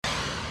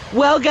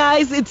Well,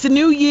 guys, it's a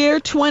new year,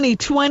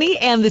 2020,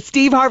 and the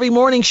Steve Harvey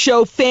Morning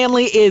Show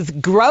family is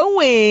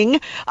growing.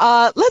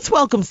 Let's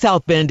welcome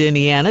South Bend,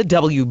 Indiana,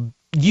 WUBU-FM,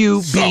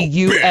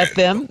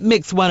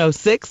 Mix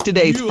 106,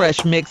 today's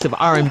fresh mix of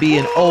R&B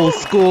and old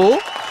school.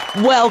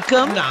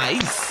 Welcome.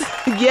 Nice.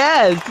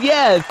 Yes.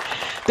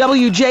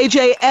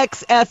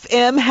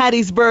 WJJX-FM,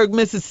 Hattiesburg,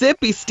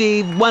 Mississippi,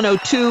 Steve,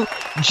 102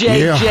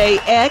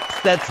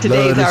 JJX. That's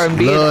today's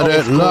R&B and old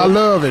school. I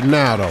love it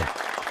now, though.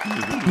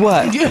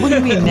 What? What do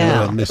you mean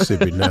now?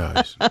 Mississippi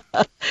now.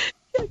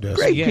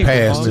 Great people.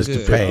 Past is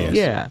the past.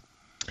 Yeah.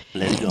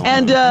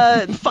 And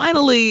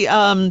finally,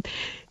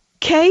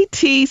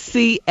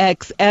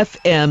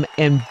 KTCX-FM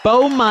in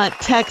Beaumont,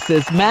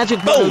 Texas, Magic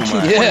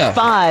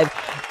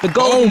 102.5, the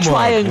Golden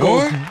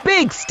Triangle's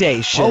big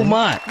station.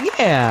 Beaumont.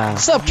 Yeah.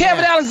 What's up,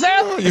 Kevin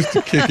Alexander? I used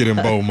to kick it in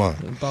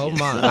Beaumont.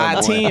 Beaumont.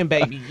 I-10,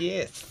 baby.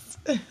 Yes.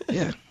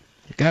 Yeah.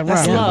 Got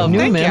That's right. love. New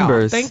Thank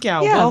members. Y'all. Thank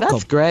y'all. Yeah, Welcome.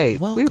 that's great.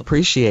 We Welcome.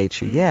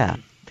 appreciate you. Yeah.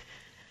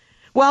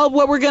 Well,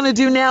 what we're going to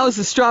do now is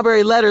the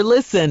Strawberry Letter.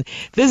 Listen,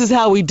 this is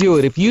how we do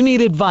it. If you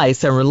need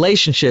advice on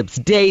relationships,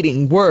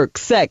 dating, work,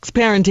 sex,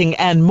 parenting,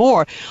 and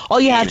more,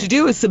 all you have to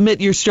do is submit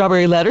your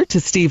Strawberry Letter to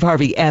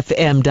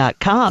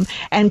steveharveyfm.com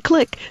and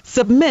click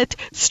Submit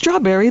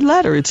Strawberry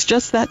Letter. It's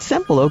just that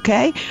simple,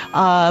 okay?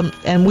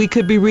 And we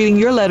could be reading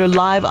your letter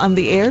live on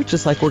the air,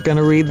 just like we're going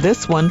to read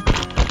this one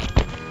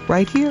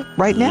right here,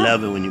 right now.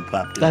 Love it when you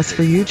pop this. That's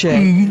for you,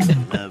 Jay.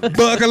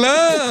 Buckle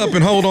up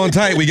and hold on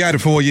tight. We got it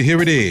for you.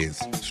 Here it is.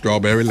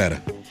 Strawberry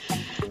Letter.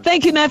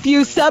 Thank you,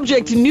 nephew.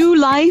 Subject, new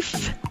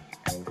life.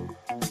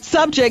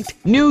 Subject,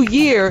 new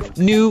year,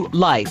 new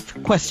life,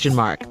 question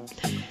mark.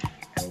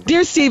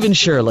 Dear Steve and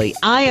Shirley,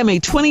 I am a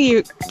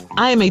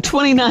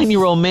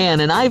 29-year-old man,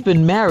 and I've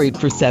been married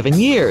for 7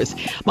 years.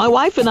 My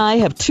wife and I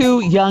have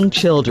 2 young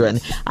children.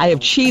 I have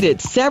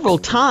cheated several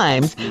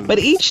times, but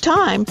each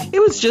time it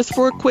was just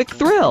for a quick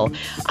thrill.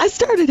 I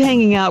started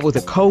hanging out with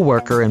a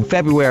coworker in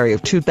February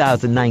of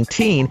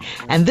 2019,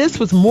 and this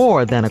was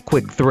more than a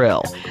quick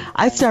thrill.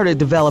 I started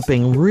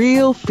developing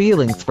real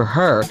feelings for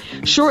her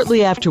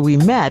shortly after we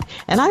met,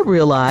 and I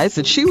realized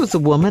that she was the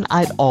woman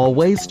I'd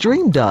always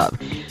dreamed of.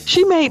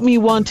 She made me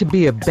want to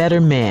be a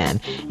better man,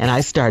 and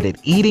I started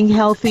eating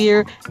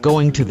healthier,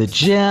 going to the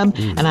gym,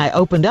 and I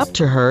opened up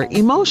to her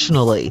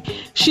emotionally.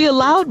 She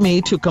allowed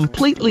me to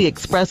completely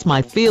express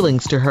my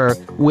feelings to her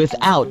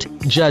without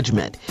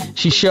judgment.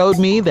 She showed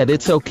me that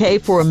it's okay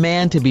for a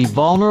man to be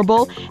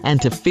vulnerable and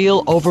to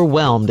feel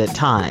overwhelmed at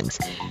times.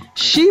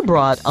 She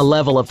brought a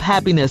level of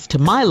happiness to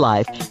my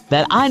life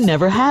that I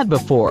never had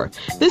before.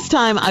 This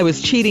time I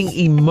was cheating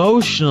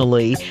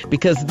emotionally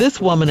because this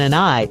woman and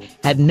I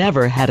had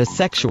never had a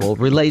sexual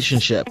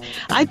relationship.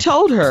 I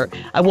told her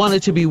I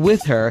wanted to be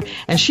with her,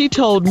 and she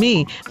told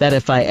me that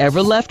if I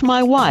ever left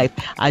my wife,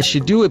 I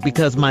should do it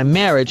because my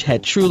marriage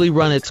had truly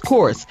run its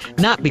course,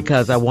 not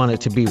because I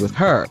wanted to be with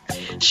her.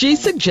 She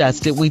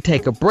suggested we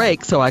take a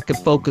break so I could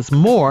focus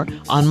more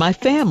on my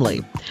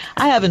family.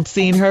 I haven't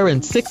seen her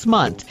in 6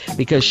 months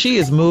because she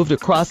has moved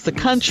across the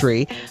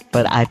country,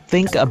 but I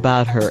think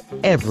about her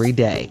every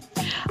day.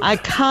 I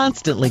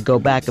constantly go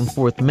back and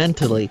forth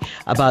mentally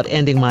about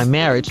ending my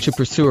marriage to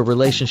pursue a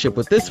relationship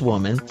with this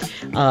woman.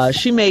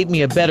 She made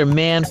me a better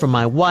man for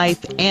my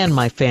wife and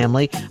my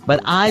family,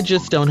 but I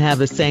just don't have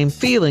the same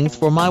feelings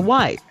for my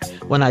wife.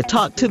 When I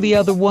talk to the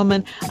other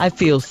woman, I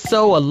feel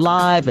so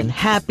alive and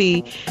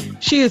happy.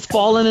 She has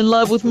fallen in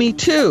love with me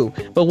too,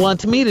 but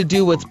wants me to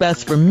do what's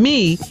best for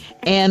me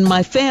and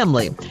my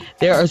family.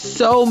 There are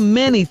so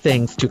many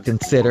things to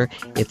consider.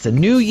 It's a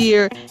new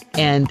year,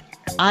 and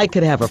I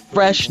could have a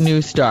fresh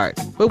new start.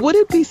 But would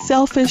it be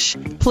selfish?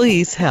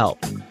 Please help.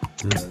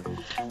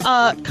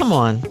 Come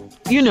on.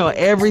 You know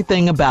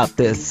everything about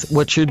this.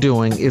 What you're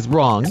doing is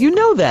wrong. You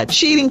know that.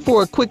 Cheating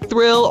for a quick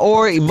thrill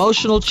or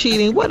emotional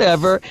cheating,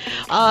 whatever.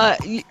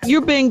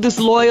 You're being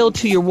disloyal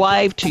to your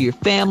wife, to your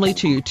family,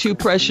 to your 2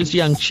 precious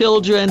young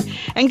children.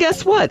 And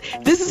guess what?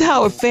 This is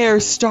how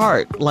affairs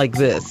start like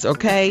this,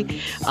 okay?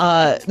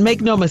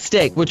 Make no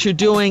mistake. What you're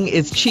doing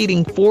is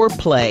cheating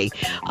foreplay.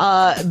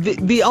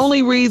 The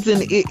only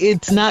reason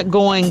it's not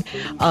going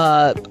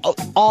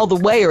all the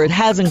way, or it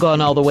hasn't gone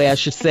all the way, I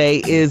should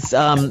say, is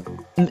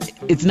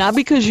it's not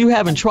because you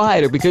haven't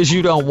tried or because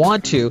you don't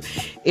want to.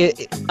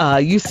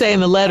 You say in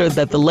the letter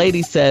that the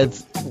lady said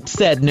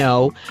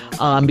no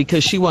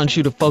because she wants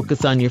you to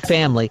focus on your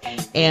family,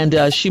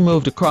 and she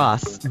moved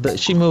across.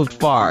 She moved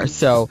far.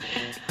 So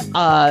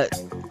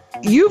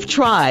you've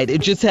tried.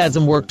 It just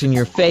hasn't worked in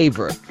your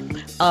favor.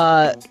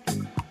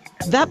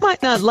 That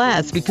might not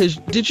last because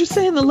did you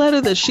say in the letter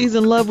that she's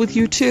in love with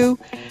you too?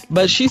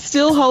 But she's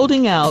still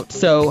holding out,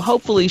 so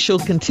hopefully she'll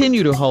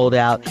continue to hold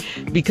out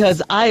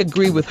because I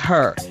agree with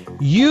her.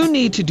 You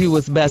need to do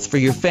what's best for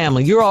your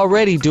family. You're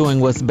already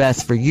doing what's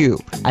best for you.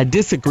 I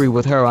disagree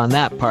with her on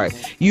that part.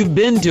 You've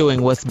been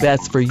doing what's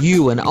best for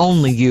you and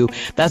only you.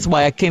 That's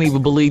why I can't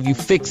even believe you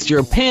fixed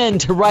your pen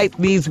to write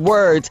these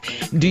words.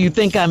 Do you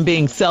think I'm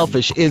being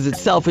selfish? Is it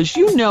selfish?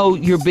 You know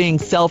you're being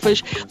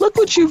selfish. Look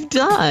what you've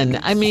done.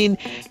 I mean,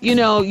 you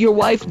know, your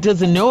wife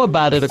doesn't know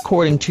about it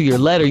according to your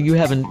letter. You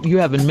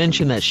haven't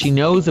mentioned that she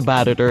knows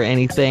about it or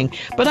anything.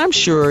 But I'm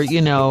sure, you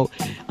know,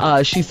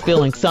 she's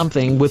feeling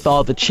something with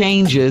all the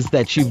changes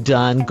that you've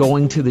done,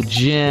 going to the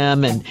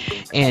gym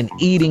and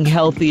eating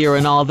healthier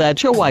and all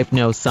that. Your wife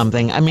knows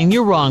something. I mean,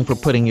 you're wrong for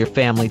putting your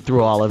family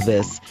through all of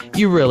this.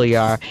 You really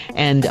are.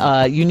 And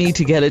you need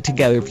to get it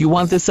together. If you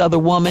want this other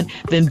woman,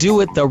 then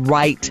do it the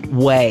right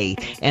way.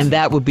 And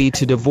that would be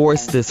to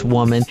divorce this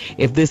woman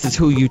if this is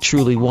who you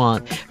truly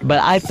want. But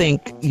I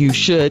think you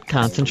should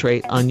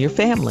concentrate on your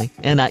family.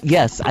 And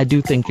yes, I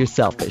do think you're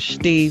selfish.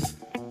 Steve?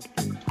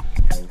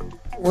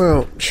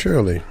 Well,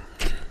 Shirley,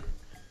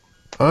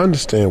 I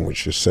understand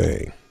what you're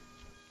saying.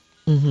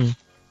 Mm-hmm.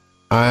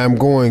 I am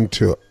going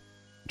to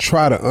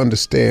try to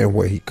understand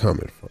where he's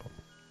coming from,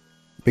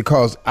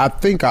 because I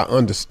think I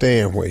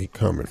understand where he's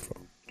coming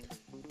from.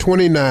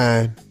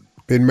 29,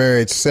 been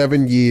married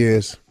 7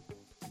 years,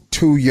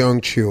 2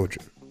 young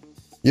children.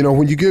 You know,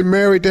 when you get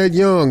married that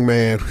young,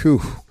 man,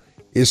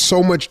 it's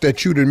so much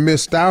that you done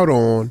missed out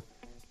on.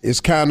 It's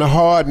kind of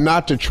hard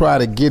not to try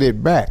to get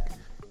it back.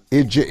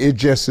 It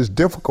just is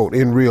difficult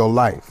in real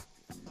life.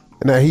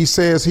 Now, he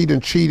says he done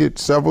cheated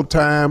several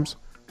times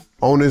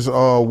on his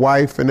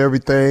wife and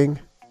everything,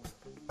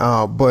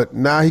 but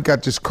now he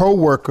got this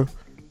co-worker,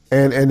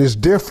 and it's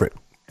different.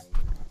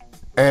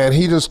 And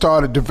he just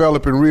started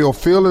developing real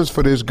feelings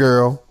for this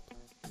girl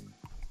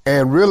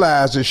and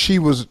realized that she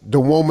was the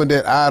woman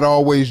that I'd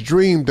always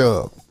dreamed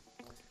of.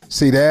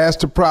 See, that's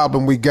the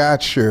problem we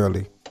got,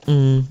 Shirley.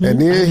 Mm-hmm,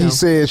 and then he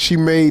said she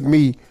made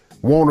me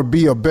want to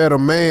be a better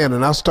man,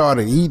 and I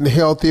started eating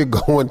healthier,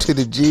 going to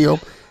the gym,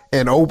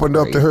 and opened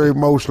up to her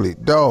emotionally.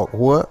 Dog,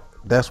 what?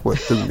 That's what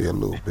threw me a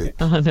little bit.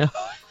 Oh, no.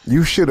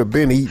 You should have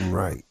been eating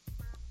right.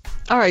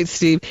 All right,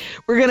 Steve.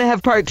 We're going to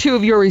have part 2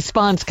 of your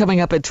response coming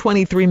up at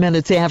 23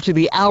 minutes after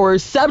the hour.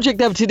 Subject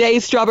of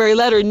today's Strawberry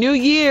Letter, New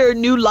Year,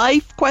 New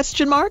Life, ?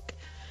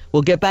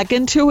 We'll get back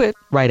into it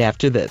right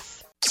after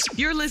this.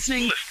 You're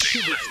listening to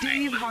the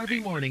Steve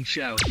Harvey Morning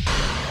Show.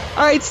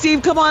 All right,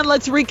 Steve, come on.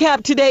 Let's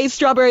recap today's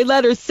Strawberry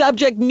Letter.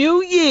 Subject,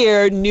 New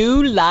Year,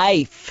 New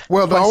Life.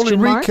 Well, the only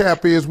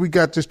recap is we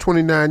got this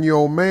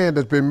 29-year-old man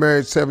that's been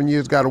married 7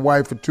 years, got a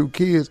wife and 2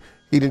 kids.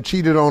 He done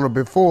cheated on her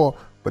before,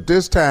 but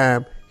this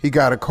time he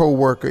got a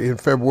co-worker in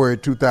February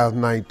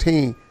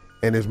 2019,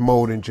 and it's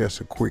more than just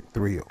a quick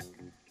thrill.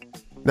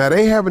 Now,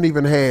 they haven't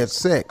even had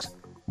sex,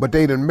 but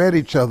they done met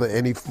each other,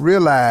 and he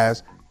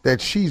realized that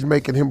she's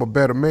making him a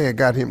better man,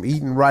 got him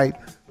eating right,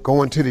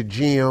 going to the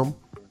gym,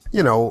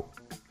 you know,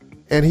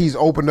 and he's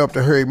opened up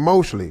to her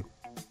emotionally.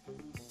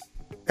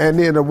 And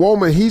then the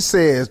woman, he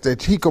says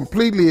that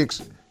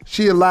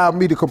she allowed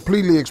me to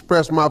completely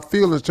express my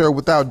feelings to her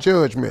without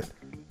judgment.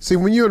 See,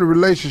 when you're in a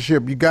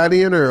relationship, you got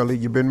in early,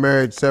 you've been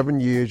married 7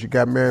 years, you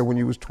got married when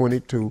you was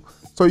 22,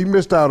 so you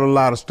missed out on a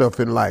lot of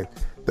stuff in life.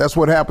 That's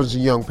what happens to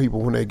young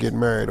people when they get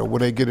married or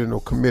when they get in a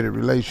committed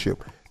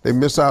relationship. They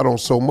miss out on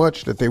so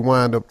much that they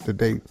wind up that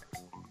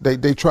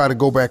they try to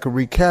go back and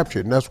recapture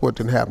it, and that's what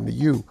didn't happen to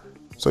you.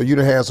 So you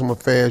done had some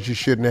affairs you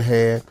shouldn't have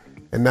had,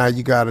 and now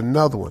you got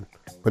another one.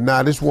 But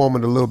now this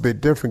woman a little bit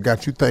different,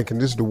 got you thinking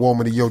this is the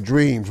woman of your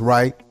dreams,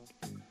 right?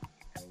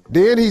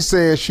 Then he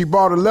says, she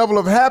brought a level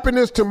of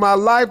happiness to my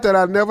life that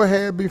I never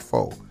had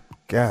before.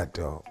 God,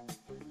 dog.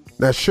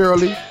 Now,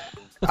 Shirley,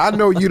 I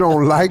know you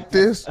don't like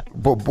this,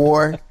 but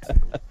boy,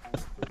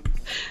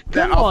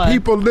 there are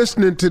people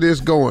listening to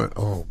this going,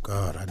 oh,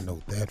 God, I know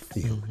that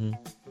feeling.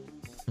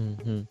 Mm-hmm.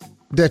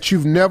 Mm-hmm. That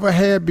you've never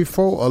had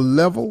before, a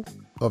level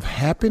of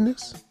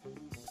happiness.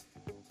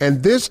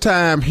 And this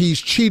time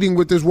he's cheating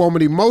with this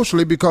woman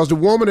emotionally because the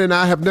woman and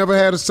I have never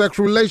had a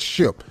sexual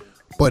relationship.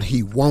 But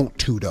he want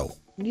to, though.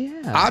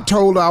 Yeah. I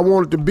told her I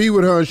wanted to be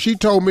with her, and she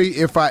told me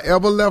if I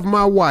ever left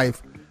my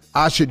wife,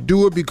 I should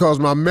do it because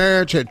my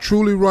marriage had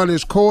truly run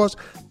its course,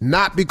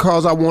 not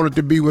because I wanted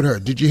to be with her.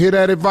 Did you hear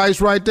that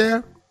advice right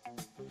there?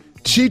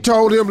 She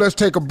told him, let's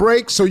take a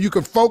break so you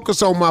can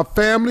focus on my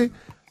family.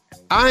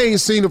 I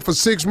ain't seen her for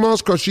 6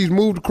 months because she's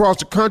moved across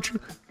the country.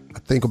 I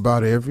think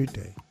about her every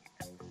day.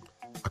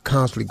 I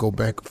constantly go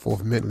back and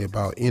forth mentally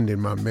about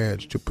ending my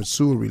marriage to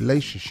pursue a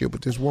relationship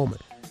with this woman.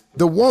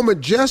 The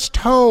woman just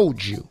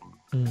told you,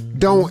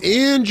 don't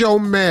end your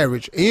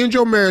marriage. End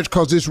your marriage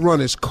because it's run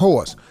its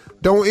course.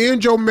 Don't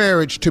end your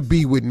marriage to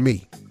be with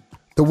me.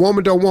 The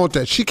woman don't want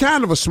that. She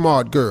kind of a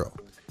smart girl.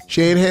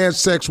 She ain't had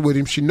sex with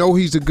him. She know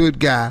he's a good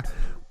guy,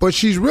 but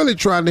she's really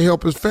trying to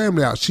help his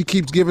family out. She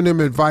keeps giving him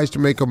advice to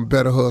make him a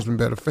better husband,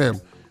 better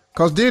family.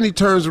 Because then he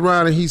turns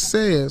around and he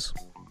says,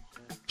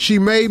 she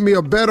made me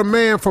a better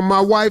man for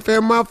my wife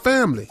and my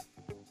family.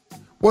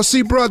 Well,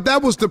 see, bro,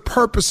 that was the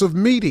purpose of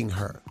meeting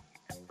her.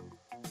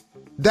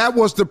 That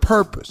was the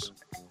purpose.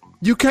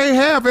 You can't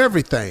have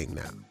everything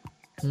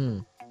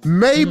now.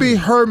 Maybe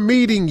her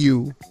meeting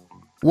you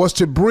was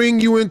to bring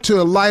you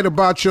into a light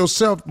about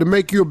yourself to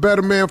make you a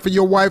better man for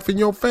your wife and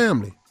your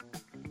family.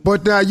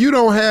 But now you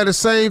don't have the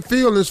same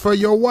feelings for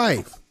your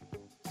wife.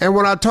 And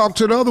when I talk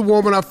to the other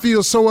woman, I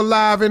feel so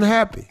alive and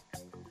happy.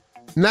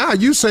 Now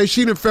you say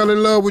she done fell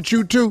in love with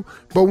you too,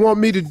 but want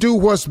me to do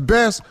what's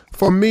best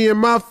for me and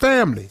my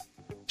family.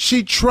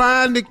 She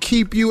trying to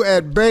keep you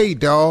at bay,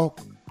 dog.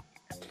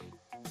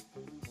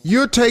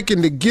 You're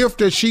taking the gift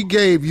that she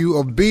gave you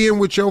of being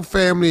with your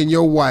family and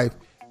your wife,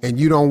 and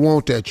you don't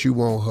want that, you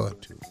want her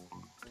to.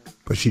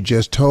 But she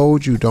just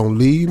told you, don't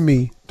leave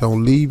me,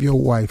 don't leave your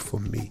wife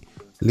for me.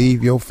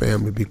 Leave your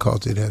family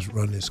because it has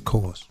run its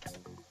course.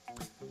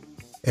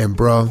 And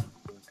bruh,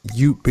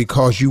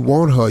 because you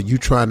want her, you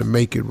trying to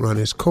make it run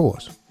its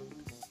course.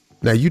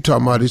 Now you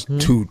talking about this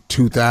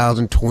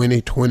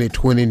 2020,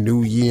 2020,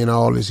 new year and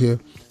all this here.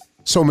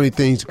 So many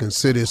things to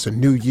consider. It's a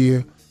new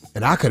year,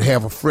 and I could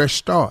have a fresh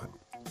start.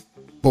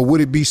 But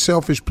would it be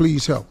selfish?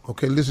 Please help.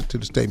 Okay, listen to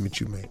the statement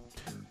you made.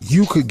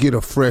 You could get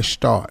a fresh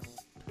start.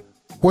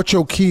 What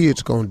your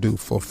kids gonna do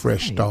for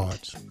fresh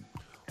starts?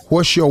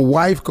 What's your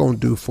wife gonna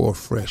do for a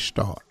fresh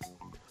start?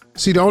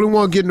 See, the only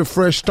one getting a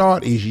fresh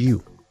start is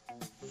you.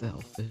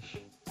 Selfish.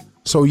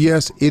 So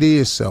yes, it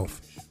is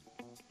selfish.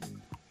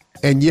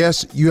 And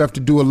yes, you have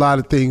to do a lot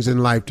of things in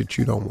life that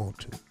you don't want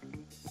to.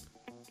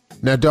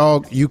 Now,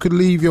 dog, you could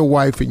leave your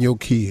wife and your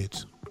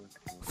kids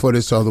for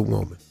this other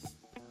woman,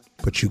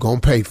 but you're gonna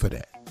pay for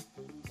that.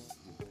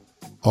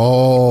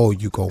 Oh,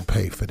 you're gonna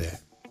pay for that.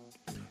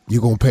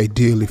 You're gonna pay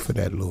dearly for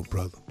that, little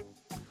brother.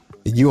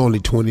 And you only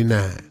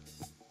 29.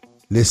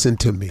 Listen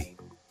to me.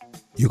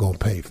 You're gonna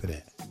pay for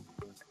that.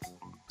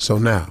 So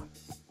now,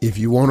 if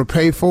you want to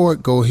pay for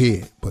it, go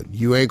ahead. But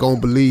you ain't gonna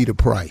believe the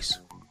price.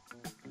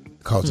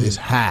 Because it's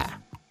high.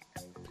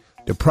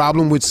 The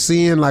problem with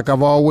sin, like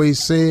I've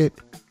always said,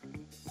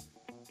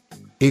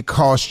 it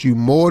costs you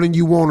more than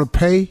you want to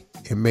pay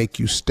and make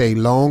you stay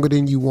longer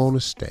than you want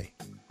to stay.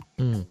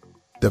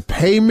 The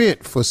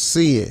payment for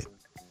sin,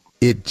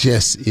 it's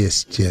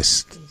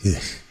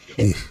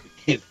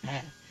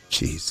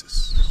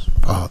Jesus.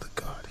 Father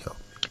God, help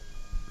me.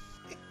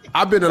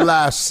 I've been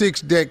alive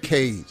 6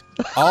 decades.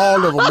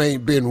 All of them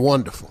ain't been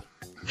wonderful.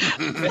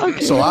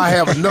 Okay. So I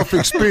have enough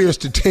experience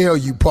to tell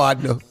you,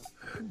 partner,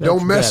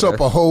 don't mess up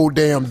a whole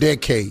damn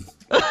decade.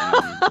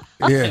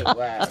 Yeah.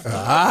 Wow.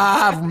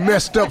 I've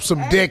messed up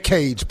some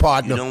decades,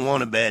 partner. You don't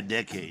want a bad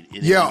decade.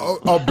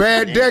 A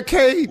bad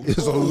decade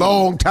is a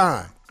long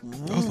time.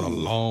 That's a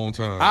long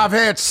time. I've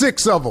had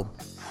 6 of them,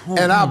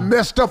 and I've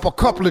messed up a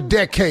couple of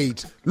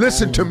decades.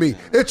 Listen to me.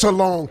 It's a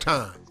long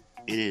time.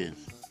 It is.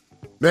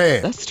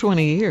 Man. That's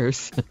 20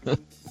 years.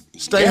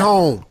 Stay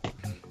home.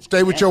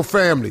 Stay with your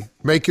family.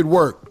 Make it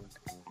work.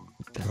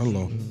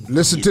 Hello.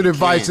 Listen to the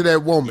advice of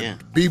that woman. Yeah.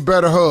 Be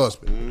better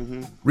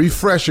husband.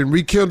 Refresh and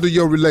rekindle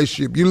your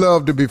relationship. You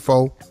loved her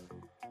before.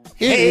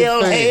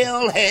 Hell.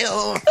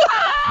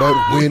 But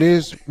when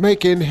it's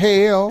making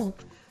hell,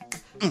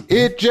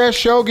 it just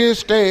sure gets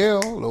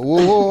stale.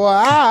 Oh,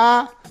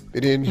 I've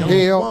been in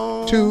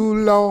hell too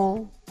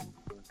long.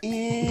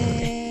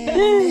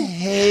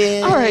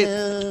 All right.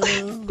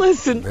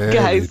 Listen,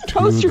 guys,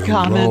 post your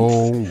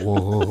comments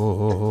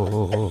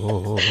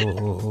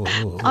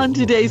on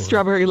today's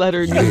Strawberry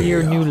Letter New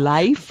Year, New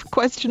Life, ?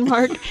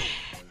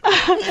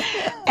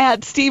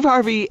 At Steve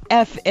Harvey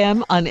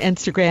FM on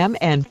Instagram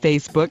and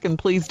Facebook. And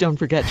please don't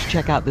forget to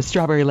check out the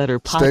Strawberry Letter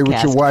podcast. Stay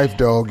with your wife,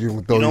 dog. You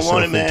can throw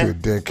yourself into a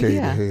decade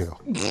of hell.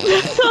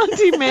 That's on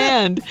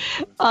demand.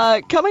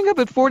 Coming up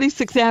at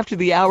 46 after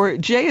the hour,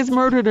 Jay has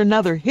murdered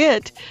another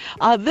hit.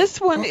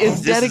 This one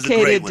is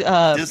dedicated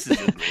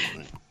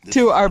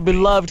to our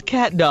beloved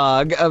cat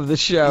dog of the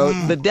show,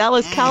 the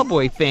Dallas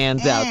Cowboy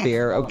fans out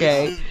there,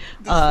 okay?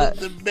 This is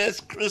the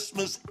best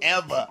Christmas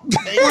ever.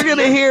 We're going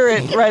to hear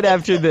it right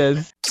after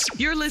this.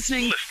 You're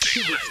listening to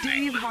the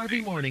Steve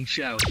Harvey Morning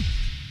Show.